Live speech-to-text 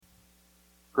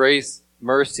Grace,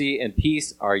 mercy, and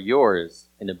peace are yours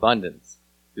in abundance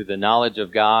through the knowledge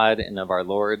of God and of our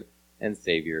Lord and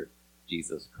Savior,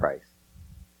 Jesus Christ.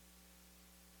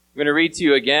 I'm going to read to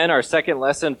you again our second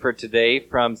lesson for today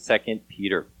from 2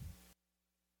 Peter.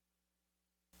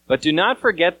 But do not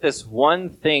forget this one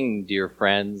thing, dear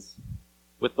friends.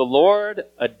 With the Lord,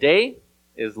 a day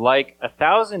is like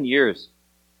 1,000 years,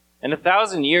 and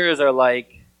 1,000 years are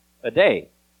like a day.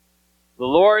 The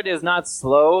Lord is not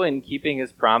slow in keeping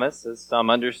his promise, as some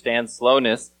understand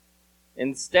slowness.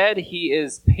 Instead, he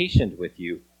is patient with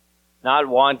you, not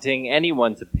wanting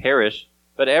anyone to perish,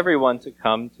 but everyone to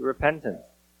come to repentance.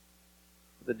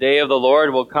 The day of the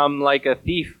Lord will come like a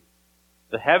thief.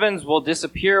 The heavens will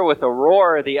disappear with a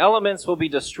roar, the elements will be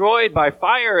destroyed by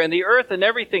fire, and the earth and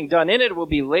everything done in it will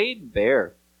be laid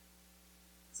bare.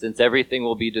 Since everything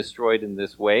will be destroyed in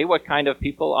this way, what kind of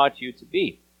people ought you to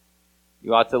be?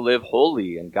 You ought to live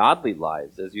holy and godly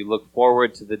lives as you look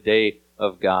forward to the day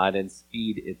of God and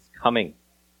speed its coming.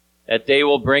 That day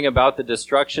will bring about the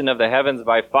destruction of the heavens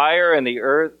by fire, and the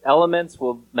earth elements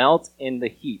will melt in the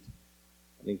heat.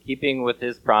 And in keeping with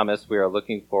his promise, we are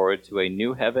looking forward to a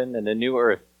new heaven and a new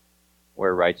earth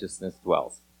where righteousness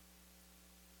dwells.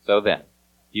 So then,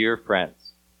 dear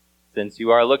friends, since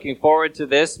you are looking forward to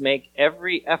this, make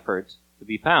every effort to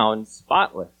be found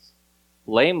spotless,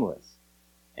 blameless,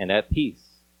 and at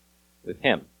peace with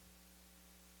him.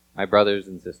 My brothers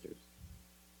and sisters,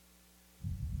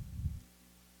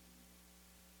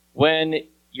 when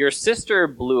your sister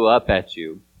blew up at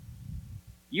you,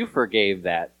 you forgave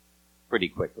that pretty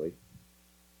quickly.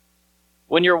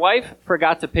 When your wife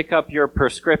forgot to pick up your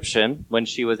prescription when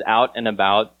she was out and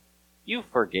about, you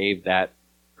forgave that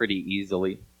pretty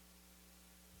easily.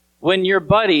 When your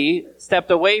buddy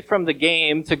stepped away from the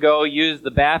game to go use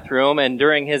the bathroom and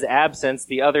during his absence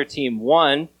the other team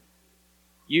won,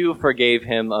 you forgave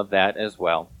him of that as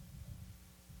well.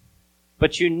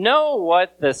 But you know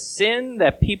what the sin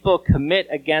that people commit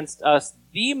against us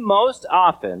the most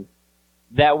often,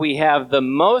 that we have the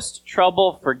most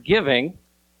trouble forgiving,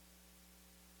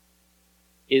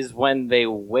 is when they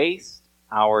waste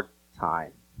our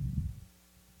time.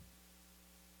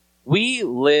 We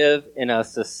live in a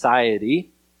society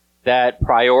that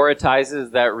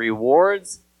prioritizes, that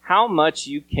rewards how much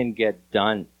you can get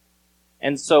done.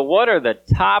 And so what are the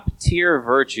top tier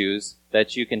virtues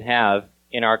that you can have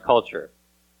in our culture?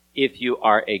 If you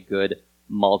are a good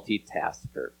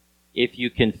multitasker, if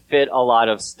you can fit a lot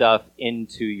of stuff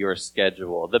into your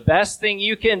schedule. The best thing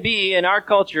you can be in our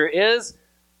culture is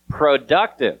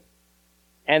productive.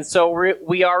 And so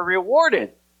we are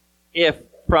rewarded if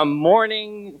from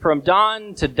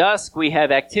dawn to dusk, we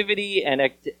have activity and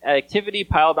activity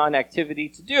piled on activity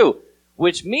to do,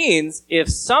 which means if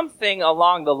something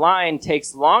along the line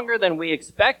takes longer than we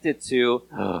expect it to,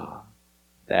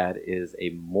 that is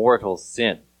a mortal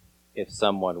sin if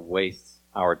someone wastes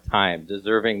our time,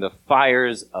 deserving the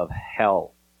fires of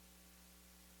hell.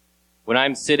 When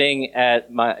I'm sitting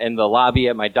in the lobby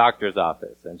at my doctor's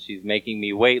office and she's making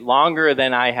me wait longer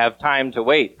than I have time to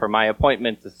wait for my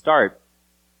appointment to start,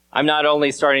 I'm not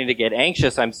only starting to get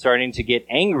anxious, I'm starting to get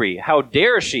angry. How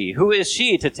dare she? Who is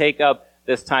she to take up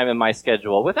this time in my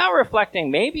schedule? Without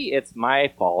reflecting, maybe it's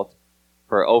my fault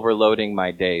for overloading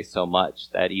my day so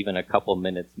much that even a couple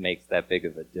minutes makes that big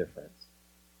of a difference.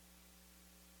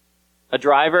 A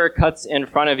driver cuts in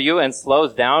front of you and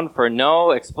slows down for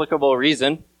no explicable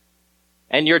reason,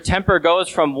 and your temper goes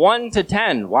from 1 to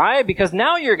 10. Why? Because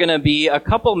now you're going to be a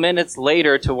couple minutes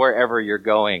later to wherever you're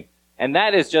going. And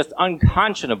that is just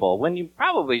unconscionable when you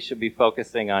probably should be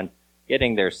focusing on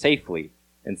getting there safely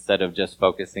instead of just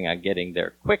focusing on getting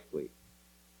there quickly.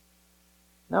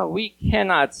 No, we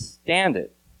cannot stand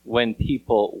it when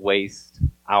people waste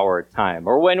our time,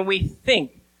 or when we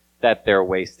think that they're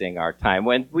wasting our time,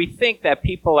 when we think that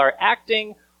people are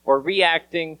acting or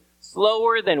reacting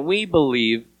slower than we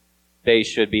believe they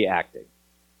should be acting.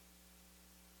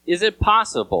 Is it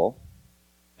possible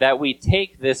that we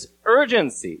take this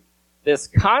urgency, this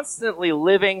constantly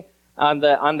living on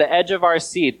the edge of our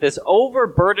seat, this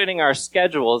overburdening our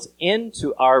schedules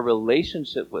into our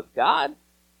relationship with God?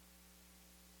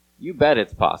 You bet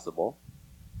it's possible.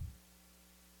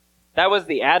 That was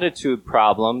the attitude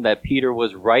problem that Peter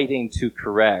was writing to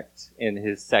correct in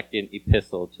his second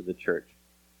epistle to the church.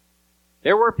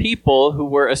 There were people who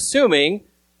were assuming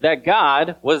that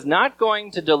God was not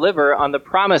going to deliver on the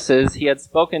promises he had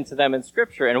spoken to them in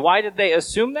Scripture. And why did they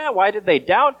assume that? Why did they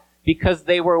doubt? Because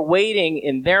they were waiting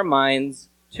in their minds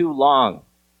too long.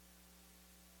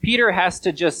 Peter has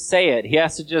to just say it. He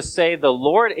has to just say, the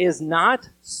Lord is not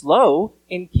slow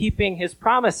in keeping his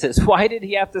promises. Why did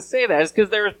he have to say that? It's because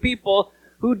there's people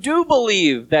who do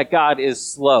believe that God is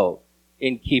slow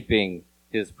in keeping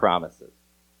his promises.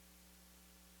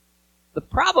 The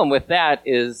problem with that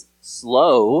is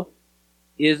slow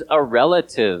is a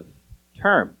relative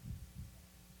term.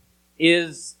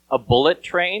 Is a bullet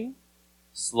train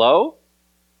slow?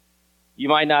 You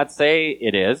might not say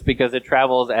it is because it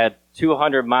travels at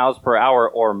 200 miles per hour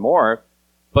or more,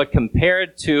 but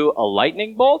compared to a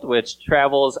lightning bolt, which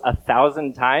travels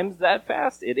 1,000 times that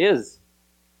fast, it is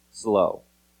slow.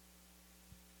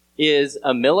 Is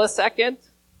a millisecond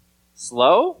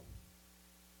slow?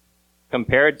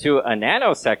 Compared to a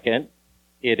nanosecond,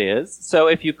 it is. So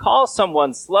if you call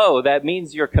someone slow, that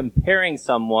means you're comparing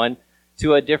someone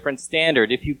to a different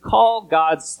standard. If you call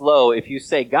God slow, if you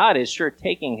say God is sure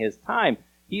taking his time,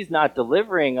 he's not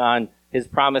delivering on his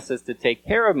promises to take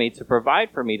care of me, to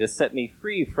provide for me, to set me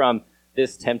free from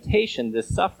this temptation,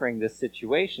 this suffering, this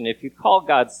situation. If you call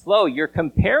God slow, you're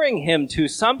comparing him to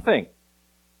something.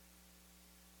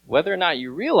 Whether or not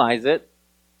you realize it,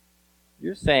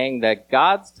 you're saying that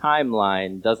God's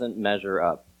timeline doesn't measure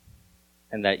up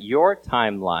and that your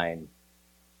timeline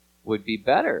would be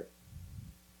better.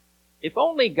 If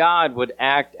only God would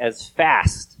act as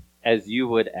fast as you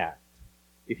would act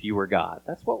if you were God.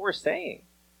 That's what we're saying.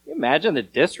 Can you imagine the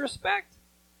disrespect?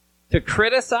 To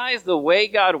criticize the way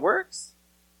God works?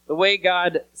 The way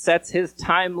God sets his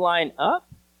timeline up?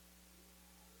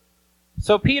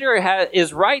 So Peter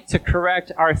is right to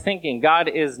correct our thinking. God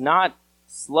is not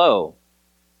slow.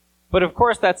 But of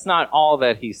course, that's not all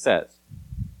that he says.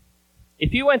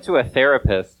 If you went to a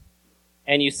therapist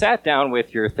and you sat down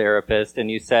with your therapist and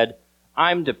you said,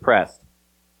 I'm depressed,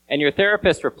 and your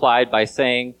therapist replied by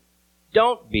saying,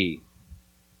 don't be,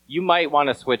 you might want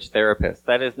to switch therapists.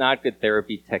 That is not good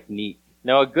therapy technique.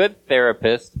 No, a good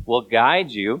therapist will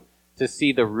guide you to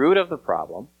see the root of the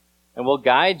problem and will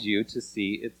guide you to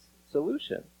see its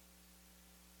solution.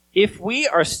 If we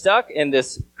are stuck in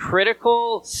this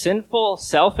critical, sinful,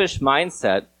 selfish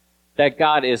mindset that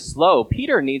God is slow,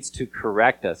 Peter needs to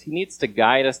correct us. He needs to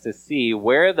guide us to see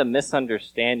where the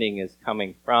misunderstanding is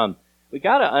coming from. We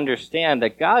got to understand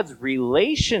that God's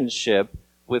relationship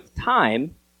with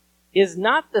time is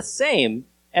not the same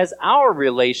as our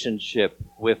relationship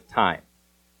with time.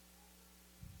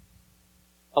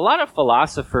 A lot of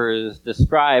philosophers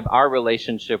describe our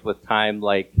relationship with time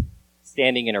like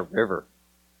standing in a river.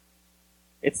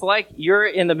 It's like you're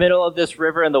in the middle of this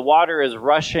river and the water is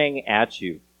rushing at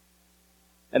you.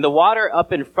 And the water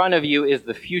up in front of you is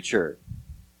the future.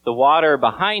 The water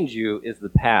behind you is the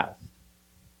past.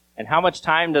 And how much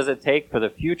time does it take for the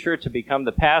future to become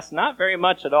the past? Not very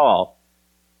much at all.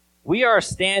 We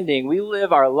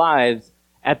live our lives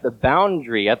at the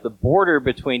boundary, at the border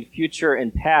between future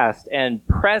and past, and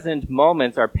present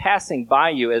moments are passing by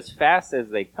you as fast as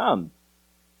they come.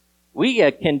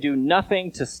 We can do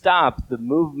nothing to stop the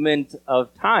movement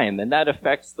of time, and that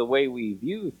affects the way we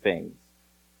view things.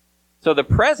 So the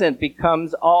present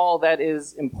becomes all that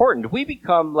is important. We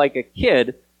become like a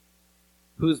kid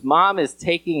whose mom is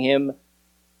taking him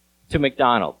to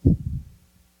McDonald's.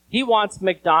 He wants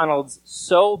McDonald's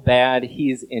so bad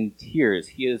he's in tears.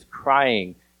 He is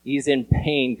crying. He's in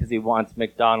pain because he wants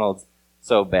McDonald's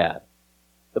so bad.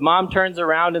 The mom turns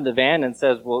around in the van and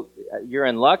says, well, you're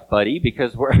in luck, buddy,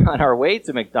 because we're on our way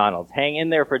to McDonald's. Hang in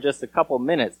there for just a couple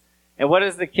minutes. And what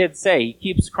does the kid say? He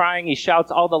keeps crying. He shouts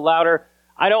all the louder,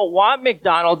 I don't want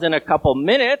McDonald's in a couple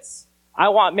minutes. I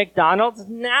want McDonald's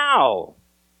now.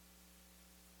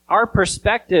 Our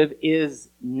perspective is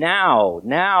now.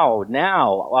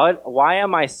 Why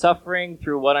am I suffering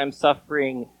through what I'm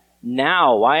suffering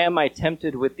now? Why am I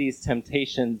tempted with these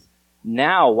temptations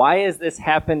now? Why is this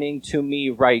happening to me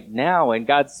right now? And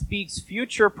God speaks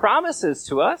future promises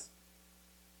to us.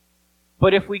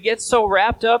 But if we get so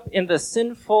wrapped up in the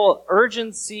sinful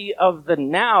urgency of the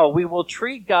now, we will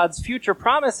treat God's future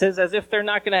promises as if they're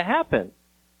not going to happen.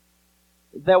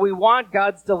 That we want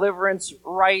God's deliverance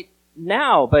right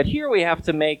now. But here we have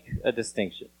to make a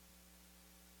distinction.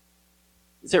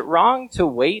 Is it wrong to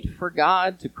wait for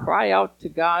God, to cry out to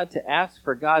God, to ask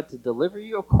for God to deliver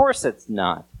you? Of course it's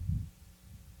not.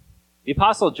 The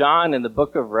Apostle John in the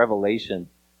book of Revelation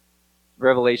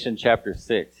chapter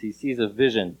 6, he sees a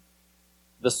vision.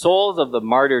 The souls of the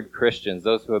martyred Christians,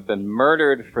 those who have been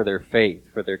murdered for their faith,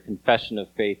 for their confession of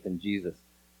faith in Jesus.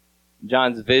 In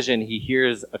John's vision, he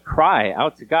hears a cry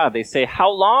out to God. They say,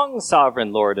 how long,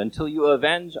 sovereign Lord, until you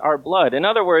avenge our blood? In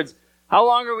other words, how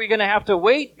long are we going to have to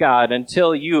wait, God,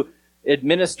 until you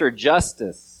administer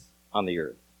justice on the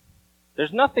earth?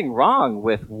 There's nothing wrong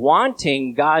with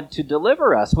wanting God to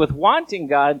deliver us, with wanting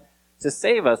God to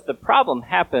save us. The problem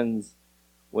happens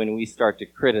when we start to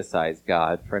criticize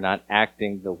God for not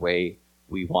acting the way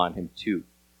we want him to,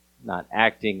 not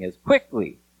acting as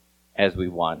quickly as we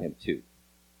want him to.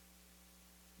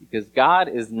 Because God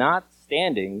is not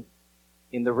standing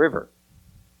in the river.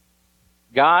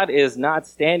 God is not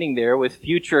standing there with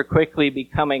future quickly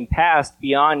becoming past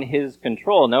beyond his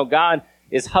control. No, God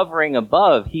is hovering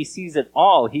above. He sees it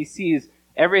all. He sees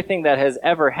everything that has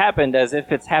ever happened as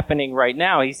if it's happening right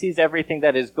now. He sees everything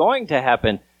that is going to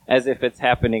happen as if it's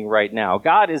happening right now.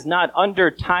 God is not under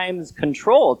time's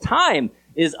control. Time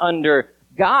is under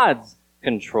God's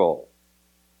control.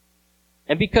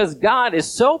 And because God is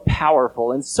so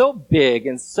powerful and so big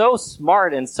and so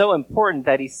smart and so important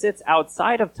that he sits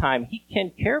outside of time, he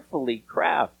can carefully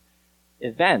craft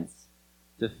events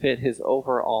to fit his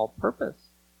overall purpose.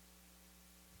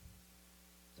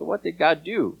 So what did God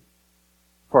do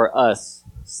for us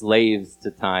slaves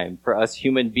to time, for us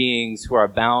human beings who are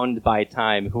bound by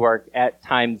time, who are at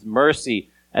time's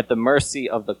mercy, at the mercy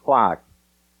of the clock?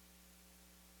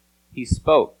 He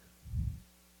spoke.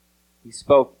 He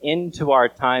spoke into our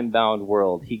time-bound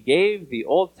world. He gave the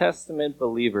Old Testament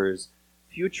believers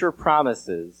future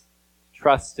promises to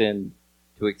trust in,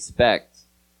 to expect,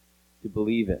 to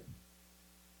believe in,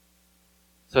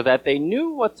 so that they knew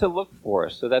what to look for,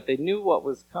 so that they knew what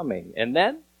was coming. And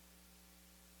then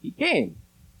he came.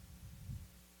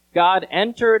 God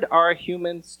entered our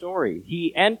human story.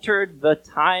 He entered the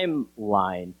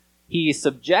timeline. He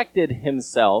subjected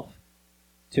himself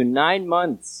to 9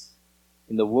 months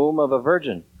in the womb of a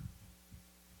virgin.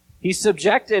 He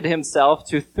subjected himself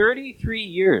to 33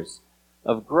 years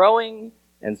of growing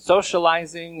and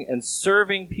socializing and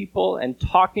serving people and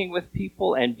talking with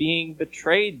people and being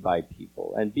betrayed by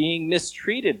people and being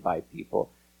mistreated by people.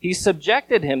 He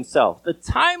subjected himself, the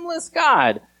timeless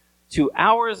God, to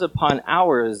hours upon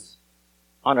hours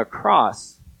on a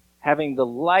cross, having the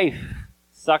life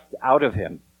sucked out of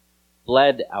him,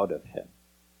 bled out of him.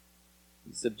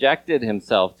 He subjected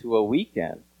himself to a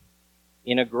weekend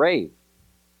in a grave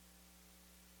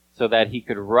so that he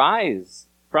could rise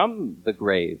from the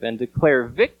grave and declare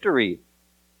victory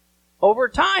over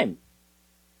time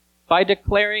by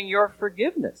declaring your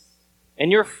forgiveness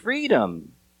and your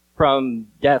freedom from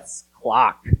death's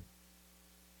clock,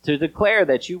 to declare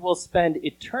that you will spend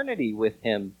eternity with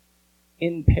him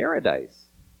in paradise.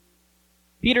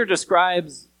 Peter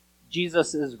describes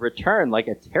Jesus' return like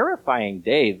a terrifying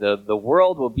day. The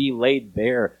world will be laid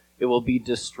bare. It will be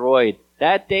destroyed.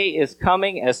 That day is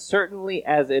coming as certainly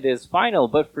as it is final.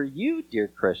 But for you, dear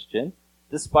Christian,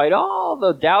 despite all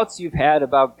the doubts you've had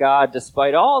about God,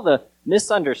 despite all the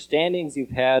misunderstandings you've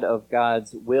had of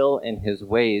God's will and his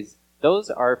ways,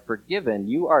 those are forgiven.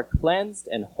 You are cleansed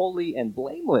and holy and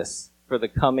blameless for the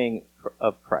coming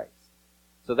of Christ.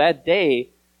 So that day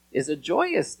is a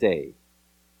joyous day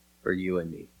for you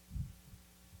and me.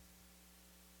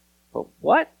 But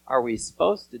what are we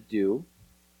supposed to do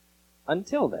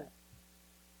until then?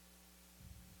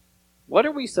 What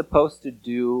are we supposed to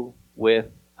do with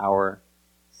our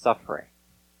suffering,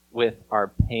 with our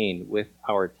pain, with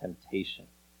our temptation?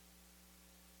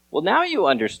 Well, now you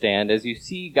understand, as you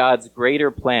see God's greater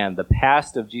plan, the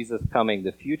past of Jesus coming,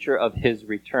 the future of his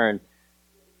return,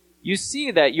 you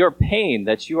see that your pain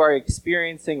that you are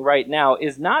experiencing right now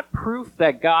is not proof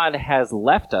that God has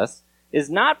left us, is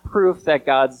not proof that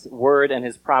God's word and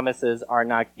his promises are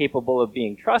not capable of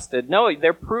being trusted. No,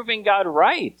 they're proving God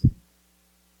right.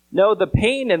 No, the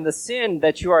pain and the sin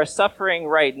that you are suffering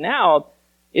right now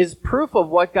is proof of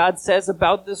what God says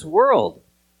about this world.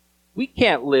 We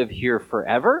can't live here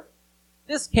forever.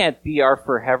 This can't be our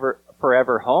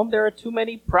forever home. There are too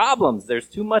many problems. There's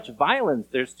too much violence.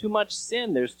 There's too much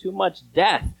sin. There's too much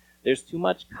death. There's too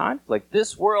much conflict.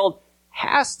 This world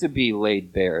has to be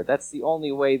laid bare. That's the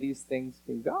only way these things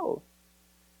can go.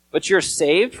 But you're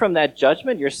saved from that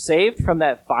judgment. You're saved from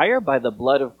that fire by the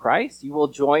blood of Christ. You will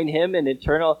join him in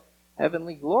eternal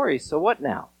heavenly glory. So what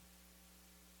now?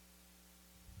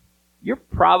 You're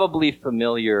probably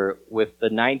familiar with the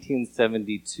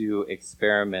 1972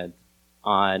 experiment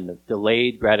on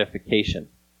delayed gratification,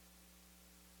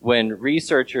 when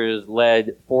researchers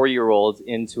led 4-year-olds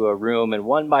into a room, and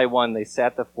one by one they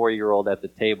sat the 4-year-old at the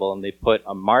table and they put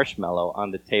a marshmallow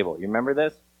on the table. You remember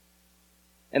this?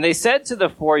 And they said to the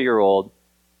 4-year-old,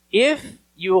 if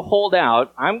you hold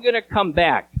out, I'm going to come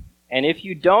back. And if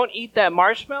you don't eat that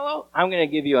marshmallow, I'm going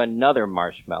to give you another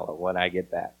marshmallow when I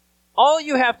get back. All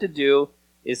you have to do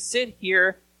is sit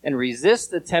here and resist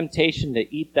the temptation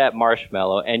to eat that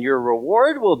marshmallow, and your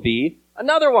reward will be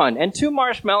another one. And 2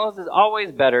 marshmallows is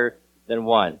always better than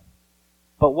 1.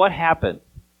 But what happened?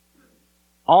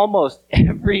 Almost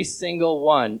every single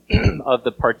one of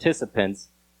the participants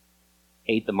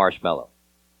ate the marshmallow.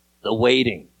 The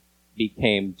waiting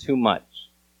became too much.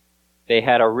 they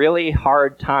had a really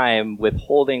hard time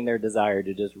withholding their desire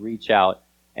to just reach out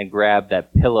and grab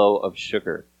that pillow of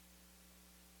sugar.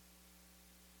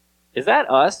 Is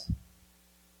that us?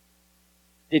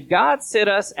 Did God sit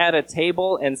us at a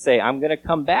table and say, I'm going to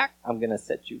come back, I'm going to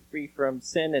set you free from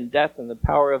sin and death and the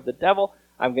power of the devil,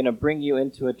 I'm going to bring you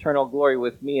into eternal glory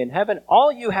with me in heaven?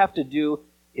 All you have to do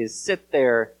is sit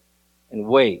there and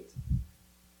wait.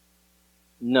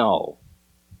 No,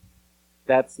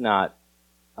 that's not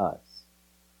us.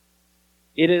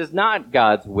 It is not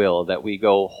God's will that we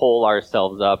go hole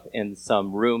ourselves up in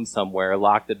some room somewhere,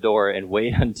 lock the door, and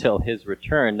wait until his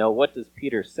return. No, what does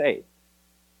Peter say?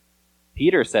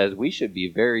 Peter says we should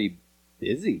be very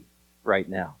busy right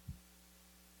now.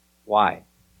 Why?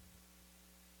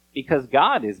 Because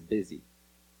God is busy.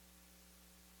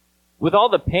 With all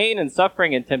the pain and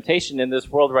suffering and temptation in this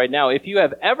world right now, if you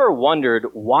have ever wondered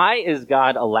why is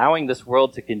God allowing this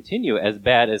world to continue as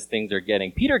bad as things are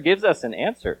getting, Peter gives us an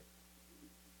answer.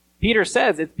 Peter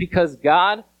says it's because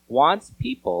God wants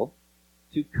people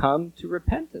to come to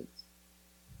repentance.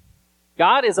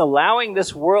 God is allowing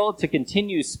this world to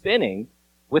continue spinning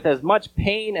with as much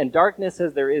pain and darkness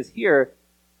as there is here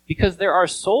because there are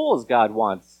souls God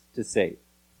wants to save.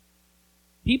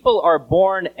 People are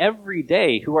born every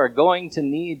day who are going to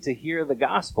need to hear the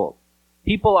gospel.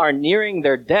 People are nearing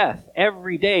their death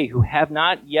every day who have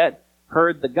not yet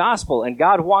heard the gospel. And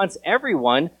God wants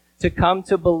everyone to come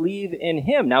to believe in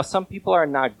him. Now, some people are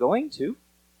not going to.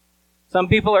 Some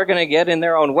people are going to get in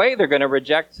their own way. They're going to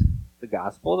reject the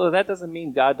gospel, though that doesn't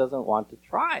mean God doesn't want to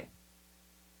try.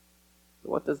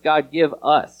 So what does God give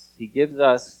us? He gives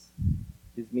us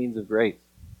his means of grace.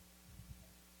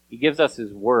 He gives us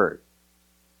his word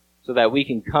so that we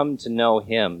can come to know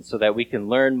him, so that we can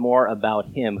learn more about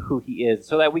him, who he is,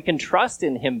 so that we can trust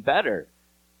in him better.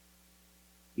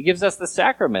 He gives us the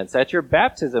sacraments. At your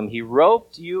baptism, he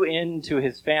roped you into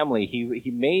his family.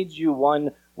 He made you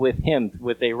one with him,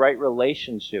 with a right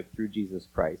relationship through Jesus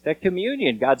Christ. At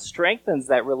communion, God strengthens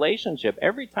that relationship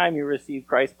every time you receive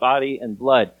Christ's body and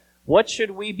blood. What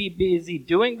should we be busy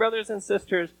doing, brothers and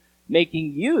sisters?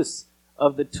 Making use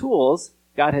of the tools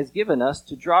God has given us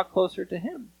to draw closer to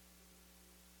him.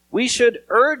 We should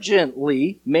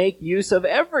urgently make use of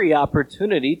every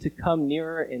opportunity to come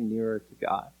nearer and nearer to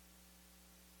God.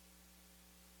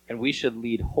 And we should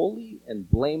lead holy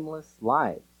and blameless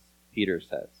lives, Peter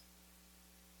says.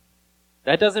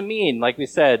 That doesn't mean, like we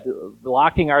said,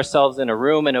 locking ourselves in a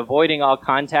room and avoiding all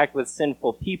contact with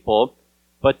sinful people,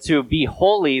 but to be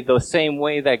holy the same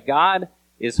way that God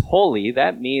is holy.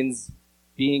 That means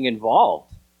being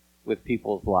involved with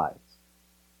people's lives.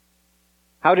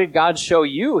 How did God show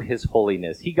you his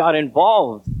holiness? He got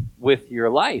involved with your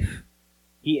life.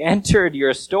 He entered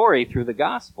your story through the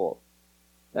gospel.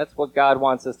 That's what God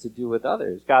wants us to do with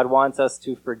others. God wants us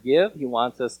to forgive. He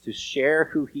wants us to share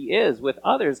who he is with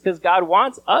others because God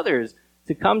wants others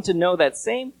to come to know that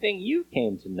same thing you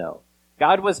came to know.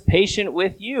 God was patient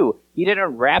with you. He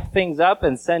didn't wrap things up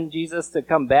and send Jesus to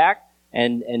come back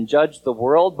and judge the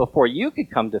world before you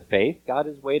could come to faith. God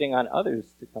is waiting on others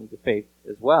to come to faith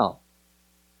as well.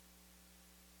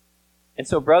 And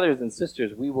so, brothers and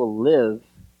sisters, we will live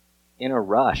in a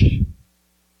rush.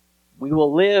 We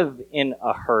will live in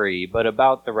a hurry, but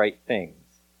about the right things.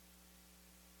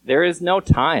 There is no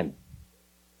time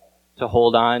to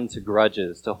hold on to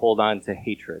grudges, to hold on to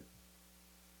hatred.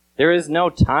 There is no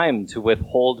time to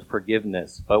withhold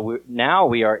forgiveness, but now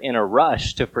we are in a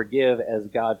rush to forgive as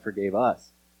God forgave us.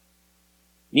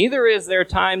 Neither is there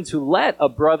time to let a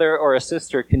brother or a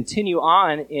sister continue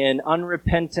on in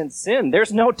unrepentant sin.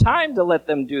 There's no time to let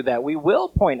them do that. We will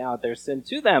point out their sin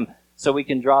to them so we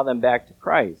can draw them back to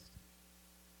Christ.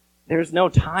 There's no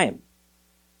time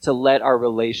to let our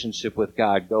relationship with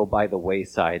God go by the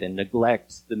wayside and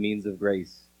neglect the means of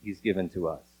grace he's given to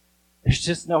us. There's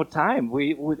just no time.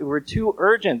 We're too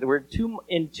urgent. We're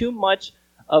in too much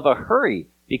of a hurry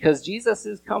because Jesus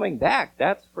is coming back.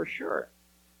 That's for sure.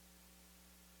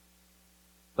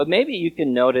 But maybe you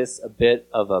can notice a bit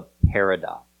of a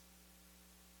paradox.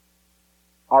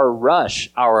 Our rush,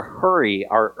 our hurry,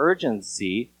 our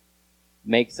urgency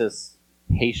makes us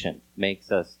patient,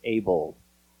 makes us able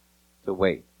to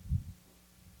wait.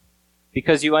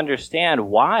 Because you understand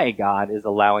why God is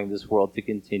allowing this world to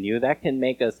continue, that can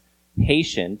make us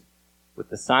patient with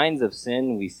the signs of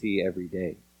sin we see every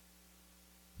day.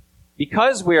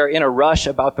 Because we are in a rush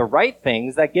about the right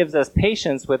things, that gives us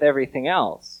patience with everything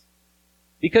else.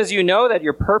 Because you know that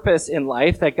your purpose in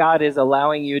life that God is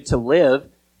allowing you to live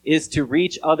is to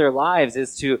reach other lives,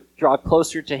 is to draw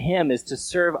closer to him, is to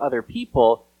serve other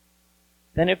people,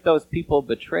 then if those people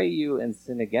betray you and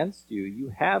sin against you,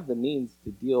 you have the means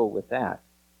to deal with that.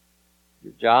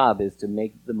 Your job is to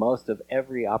make the most of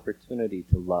every opportunity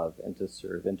to love and to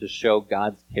serve and to show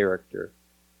God's character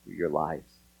through your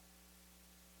lives.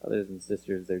 Brothers and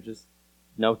sisters, there's just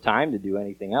no time to do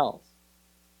anything else.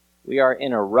 We are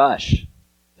in a rush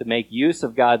to make use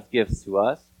of God's gifts to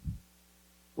us.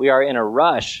 We are in a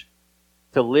rush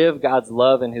to live God's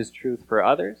love and His truth for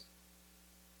others.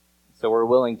 So we're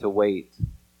willing to wait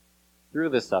through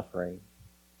the suffering,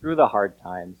 through the hard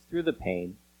times, through the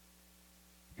pain,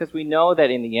 because we know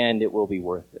that in the end it will be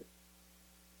worth it.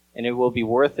 And it will be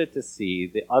worth it to see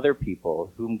the other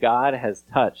people whom God has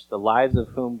touched, the lives of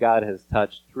whom God has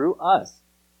touched through us,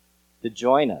 to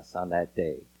join us on that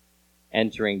day,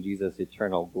 entering Jesus'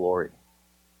 eternal glory.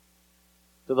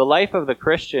 So the life of the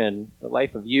Christian, the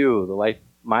life of you,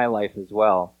 my life as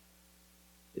well,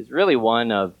 is really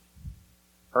one of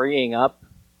hurrying up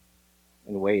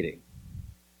and waiting.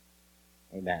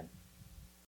 Amen.